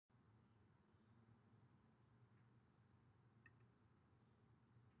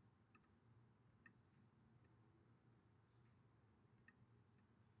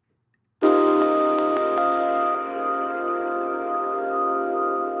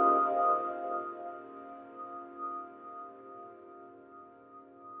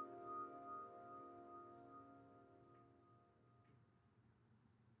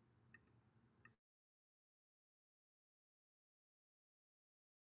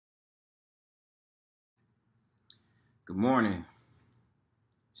Good morning.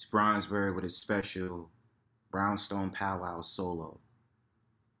 It's Bronzebird with a special Brownstone Powwow solo.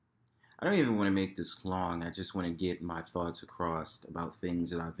 I don't even want to make this long. I just want to get my thoughts across about things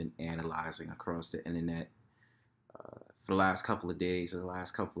that I've been analyzing across the internet for the last couple of days or the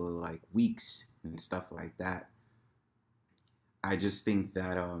last couple of weeks and stuff like that. I just think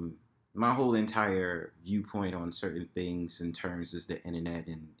that my whole entire viewpoint on certain things in terms is the internet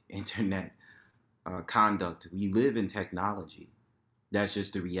and internet conduct. We live in technology. That's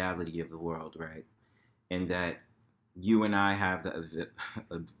just the reality of the world, right? And that you and I have the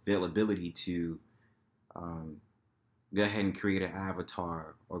availability to go ahead and create an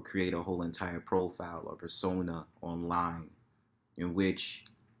avatar or create a whole entire profile or persona online in which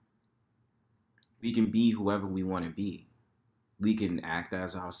we can be whoever we want to be. We can act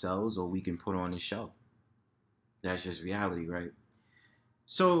as ourselves or we can put on a show. That's just reality, right?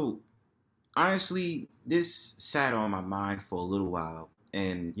 So honestly, this sat on my mind for a little while.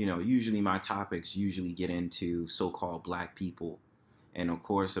 And, usually my topics usually get into so-called black people. And, of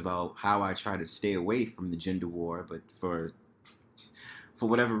course, about how I try to stay away from the gender war. But for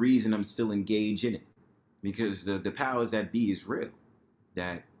whatever reason, I'm still engaged in it. Because the powers that be is real.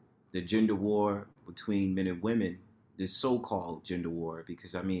 That the gender war between men and women, this so-called gender war,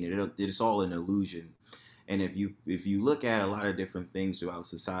 because, it's all an illusion. And if you look at a lot of different things throughout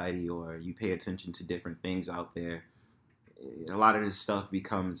society, or you pay attention to different things out there, a lot of this stuff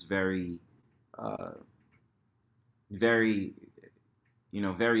becomes very, very,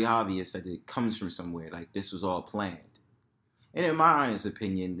 very obvious that it comes from somewhere. Like this was all planned. And in my honest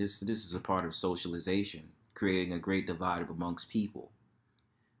opinion, this is a part of socialization, creating a great divide amongst people.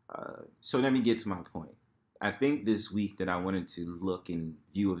 So let me get to my point. I think this week that I wanted to look and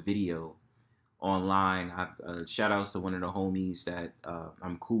view a video online. Shout outs to one of the homies that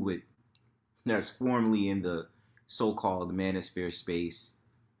I'm cool with that's formerly in the so-called manosphere space.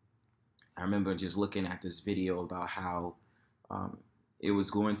 I remember just looking at this video about how it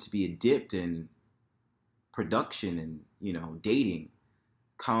was going to be a dip in production and dating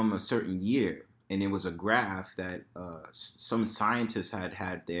come a certain year, and it was a graph that some scientists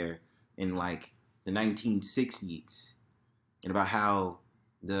had there in like the 1960s, and about how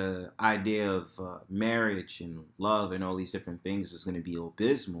the idea of marriage and love and all these different things is going to be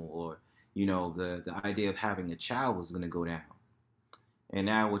abysmal, or the idea of having a child was going to go down. And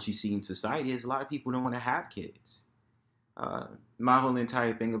now what you see in society is a lot of people don't want to have kids. My whole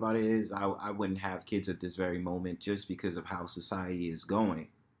entire thing about it is I wouldn't have kids at this very moment just because of how society is going,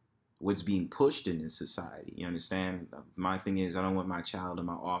 what's being pushed in this society. You understand? My thing is I don't want my child and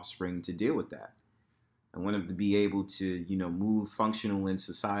my offspring to deal with that. I want them to be able to, move functional in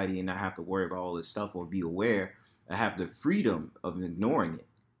society and not have to worry about all this stuff or be aware. I have the freedom of ignoring it,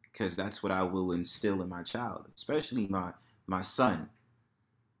 because that's what I will instill in my child, especially my son,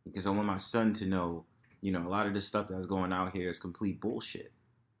 because I want my son to know, a lot of this stuff that's going out here is complete bullshit.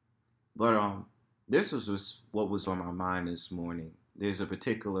 But this was just what was on my mind this morning. There's a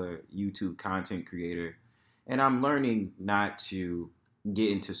particular YouTube content creator, and I'm learning not to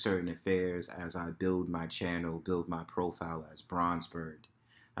get into certain affairs as I build my channel, build my profile as Bronzebird.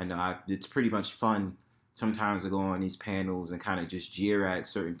 I know it's pretty much fun sometimes to go on these panels and kind of just jeer at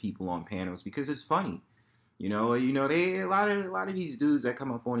certain people on panels because it's funny. They a lot of these dudes that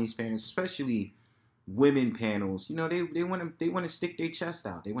come up on these panels, especially women panels, they want to stick their chest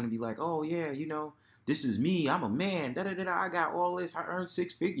out. They want to be like, oh yeah, this is me. I'm a man. Da da da. I got all this. I earned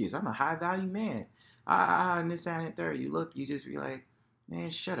 6 figures. I'm a high value man. And this and that third. You just be like, man,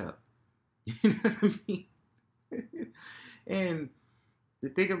 shut up. You know what I mean? And the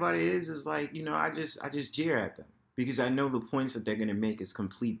thing about it is like, I just jeer at them because I know the points that they're gonna make is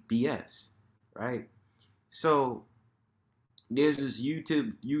complete BS, right? So there's this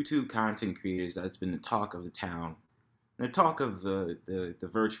YouTube content creators that's been the talk of the town, the talk of the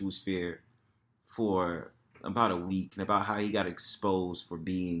virtual sphere for about a week, and about how he got exposed for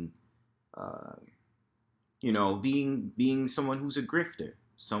being being someone who's a grifter,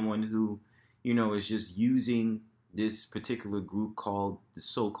 someone who, is just using this particular group called the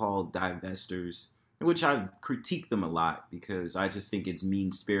so-called divestors, which I critique them a lot because I just think it's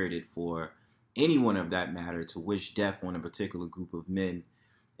mean-spirited for anyone of that matter to wish death on a particular group of men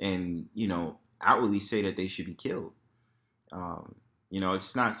and, outwardly say that they should be killed.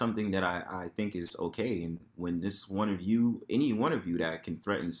 It's not something that I think is okay. And when any one of you that can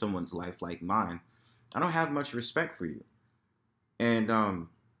threaten someone's life like mine, I don't have much respect for you. And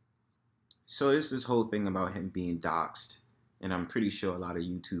so there's this whole thing about him being doxxed. And I'm pretty sure a lot of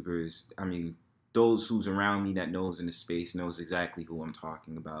YouTubers, those who's around me that knows in the space knows exactly who I'm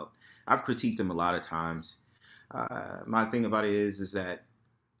talking about. I've critiqued him a lot of times. My thing about it is that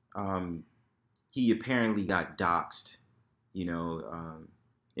um, he apparently got doxxed, you know,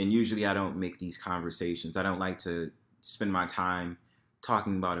 and usually I don't make these conversations. I don't like to spend my time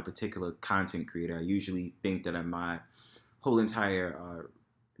talking about a particular content creator. I usually think that my whole entire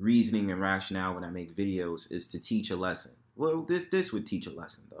reasoning and rationale when I make videos is to teach a lesson. Well, this would teach a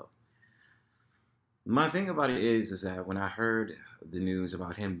lesson though. My thing about it is that when I heard the news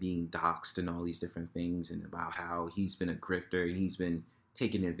about him being doxxed and all these different things, and about how he's been a grifter and he's been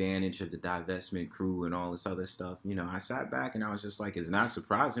taking advantage of the divestment crew and all this other stuff, you know, I sat back and I was just like, it's not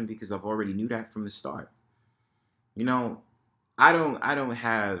surprising because I've already knew that from the start. You know, I don't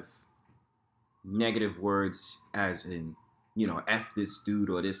have negative words as in, you know, F this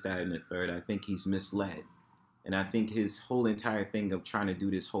dude or this, that, and the third. I think he's misled. And I think his whole entire thing of trying to do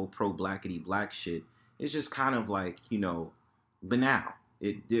this whole pro-blackity black shit is just kind of like, you know, banal.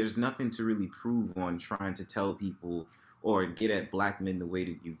 There's nothing to really prove on trying to tell people or get at black men the way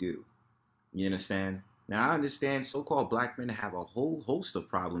that you do. You understand? Now, I understand so-called black men have a whole host of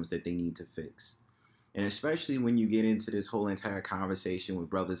problems that they need to fix. And especially when you get into this whole entire conversation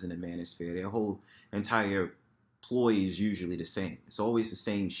with brothers in the manosphere, their whole entire ploy is usually the same. It's always the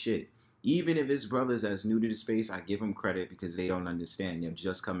same shit. Even if it's brothers that's new to the space, I give them credit because they don't understand. They're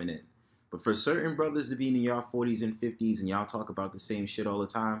just coming in. But for certain brothers to be in y'all 40s and 50s and y'all talk about the same shit all the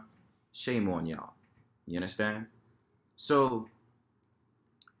time, shame on y'all. You understand? So,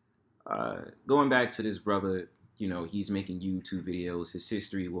 going back to this brother, you know, he's making YouTube videos. His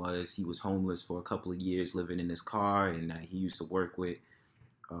history was he was homeless for a couple of years, living in his car, and he used to work with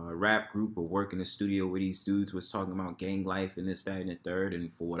a rap group or work in the studio where these dudes was talking about gang life and this, that, and the third.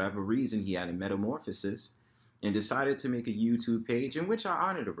 And for whatever reason, he had a metamorphosis and decided to make a YouTube page, in which I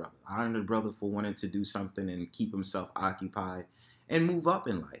honor the brother. I honor the brother for wanting to do something and keep himself occupied and move up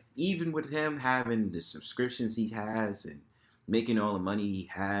in life. Even with him having the subscriptions he has and making all the money he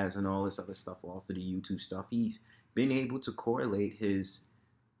has and all this other stuff off of the YouTube stuff, he's been able to correlate his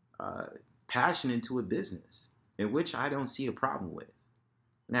passion into a business, in which I don't see a problem with.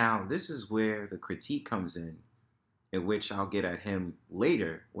 Now, this is where the critique comes in which I'll get at him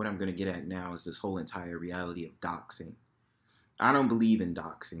later. What I'm going to get at now is this whole entire reality of doxing. I don't believe in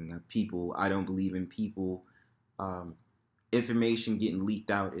doxing people. I don't believe in people, information getting leaked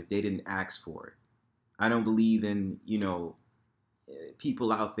out if they didn't ask for it. I don't believe in, you know,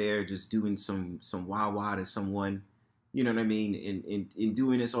 people out there just doing some wah-wah to someone, you know what I mean, in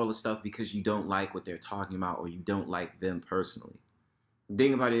doing this all the stuff because you don't like what they're talking about or you don't like them personally. The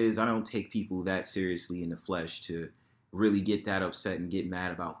thing about it is I don't take people that seriously in the flesh to really get that upset and get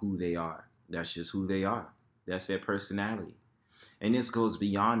mad about who they are. That's just who they are. That's their personality. And this goes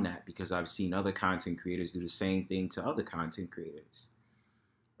beyond that because I've seen other content creators do the same thing to other content creators.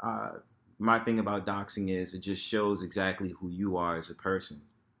 My thing about doxing is it just shows exactly who you are as a person.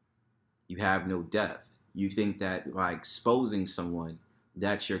 You have no depth. You think that by exposing someone,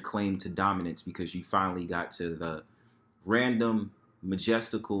 that's your claim to dominance because you finally got to the random,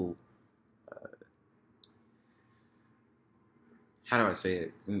 majestical, how do I say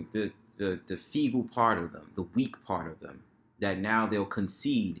it? The feeble part of them, the weak part of them, that now they'll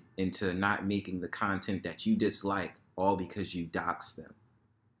concede into not making the content that you dislike all because you dox them.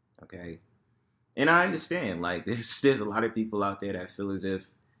 Okay? And I understand, like, there's a lot of people out there that feel as if,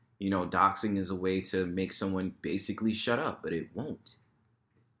 you know, doxing is a way to make someone basically shut up, but it won't.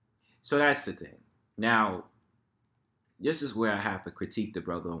 So that's the thing. Now, this is where I have to critique the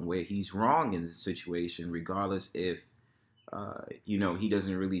brother on where he's wrong in the situation, regardless if, you know, he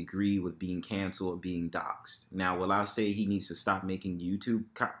doesn't really agree with being canceled or being doxxed. Now, will I say he needs to stop making YouTube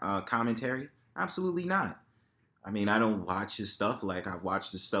commentary? Absolutely not. I mean, I don't watch his stuff like I've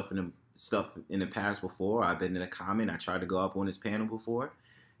watched his stuff in the past before. I've been in a comment. I tried to go up on his panel before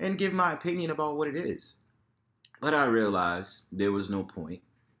and give my opinion about what it is. But I realized there was no point.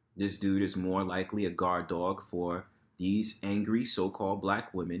 This dude is more likely a guard dog for these angry so-called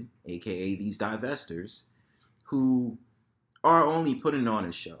black women, aka these divestors, who are only putting on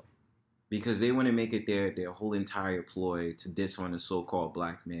a show because they want to make it their whole entire ploy to diss on the so-called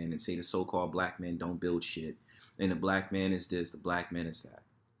black man and say the so-called black man don't build shit and the black man is this, the black man is that.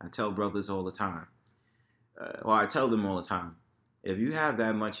 I tell brothers all the time, or I tell them all the time, if you have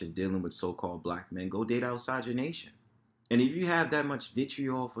that much of dealing with so-called black men, go date outside your nation. And if you have that much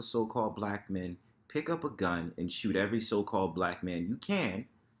vitriol for so-called black men, pick up a gun and shoot every so-called black man you can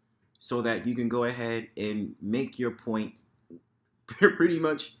so that you can go ahead and make your point pretty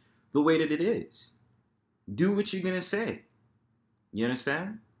much the way that it is. Do what you're going to say. You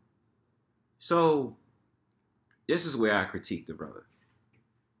understand? So, this is where I critique the brother.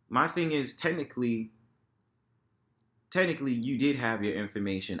 My thing is, technically, technically you did have your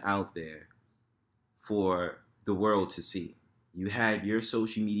information out there for the world to see. You had your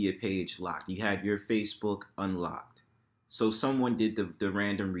social media page locked. You had your Facebook unlocked. So someone did the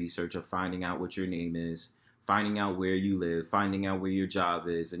random research of finding out what your name is, finding out where you live, finding out where your job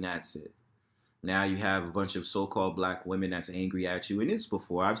is, and that's it. Now you have a bunch of so-called black women that's angry at you. And it's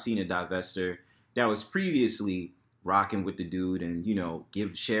before. I've seen a divester that was previously rocking with the dude and,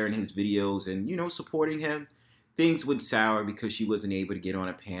 sharing his videos and, supporting him. Things would sour because she wasn't able to get on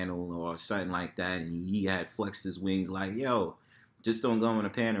a panel or something like that. And he had flexed his wings like, yo, just don't go on a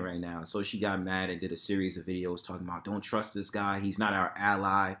panel right now. So she got mad and did a series of videos talking about, don't trust this guy. He's not our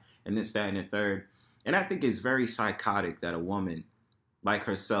ally and this, that, and the third. And I think it's very psychotic that a woman like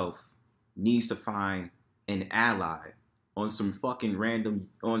herself needs to find an ally on some fucking random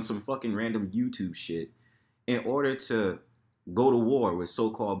YouTube shit in order to go to war with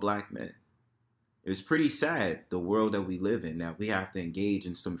so-called black men. It's pretty sad, the world that we live in, that we have to engage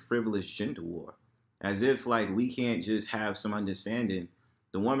in some frivolous gender war. As if, like, we can't just have some understanding.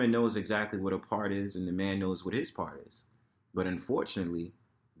 The woman knows exactly what her part is and the man knows what his part is. But unfortunately,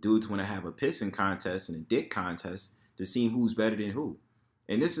 dudes want to have a pissing contest and a dick contest to see who's better than who.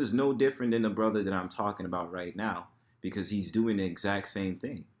 And this is no different than the brother that I'm talking about right now, because he's doing the exact same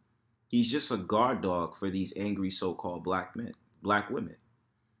thing. He's just a guard dog for these angry so-called black men, black women.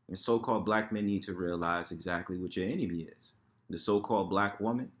 And so-called black men need to realize exactly what your enemy is. The so-called black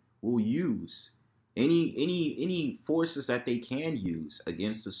woman will use any forces that they can use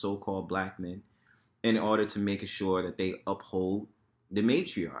against the so-called black men in order to make sure that they uphold the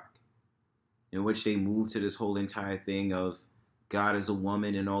matriarch, in which they move to this whole entire thing of God is a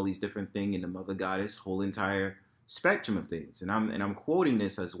woman and all these different things, and the mother goddess, whole entire spectrum of things. And I'm quoting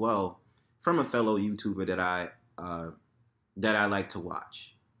this as well from a fellow YouTuber that I like to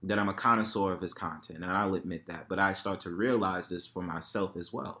watch, that I'm a connoisseur of his content, and I'll admit that. But I start to realize this for myself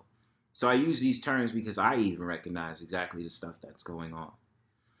as well. So I use these terms because I even recognize exactly the stuff that's going on.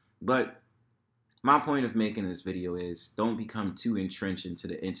 But my point of making this video is don't become too entrenched into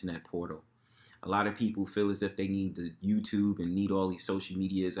the internet portal. A lot of people feel as if they need the YouTube and need all these social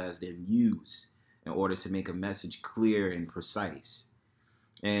medias as their muse in order to make a message clear and precise.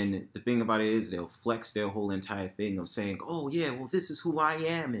 And the thing about it is they'll flex their whole entire thing of saying, oh yeah, well this is who I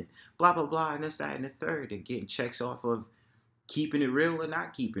am and blah, blah, blah, and this, that, and the third. They're getting checks off of keeping it real or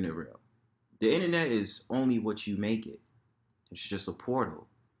not keeping it real. The internet is only what you make it. It's just a portal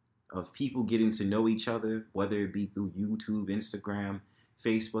of people getting to know each other, whether it be through YouTube, Instagram,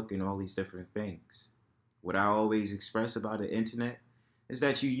 Facebook, and all these different things. What I always express about the internet is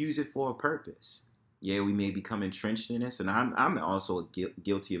that you use it for a purpose. Yeah, we may become entrenched in this, and I'm also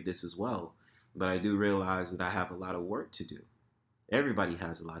guilty of this as well, but I do realize that I have a lot of work to do. Everybody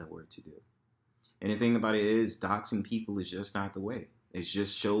has a lot of work to do. And the thing about it is, doxing people is just not the way. It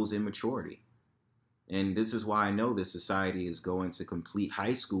just shows immaturity. And this is why I know this society is going to complete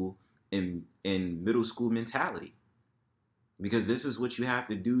high school and middle school mentality. Because this is what you have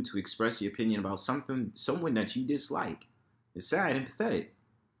to do to express your opinion about someone that you dislike. It's sad and pathetic.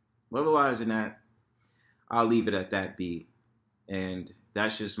 But otherwise than that, I'll leave it at that be. And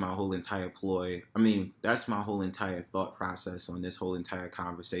that's just my whole entire ploy. That's my whole entire thought process on this whole entire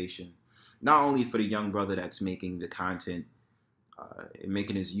conversation. Not only for the young brother that's making the content,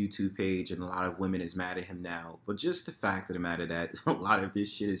 making his YouTube page, and a lot of women is mad at him now, but just the fact of the matter that a lot of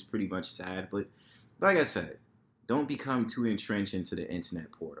this shit is pretty much sad. But like I said, don't become too entrenched into the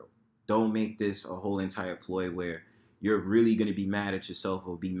internet portal. Don't make this a whole entire ploy where you're really going to be mad at yourself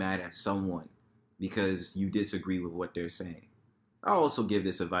or be mad at someone because you disagree with what they're saying. I'll also give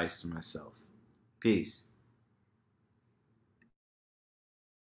this advice to myself. Peace.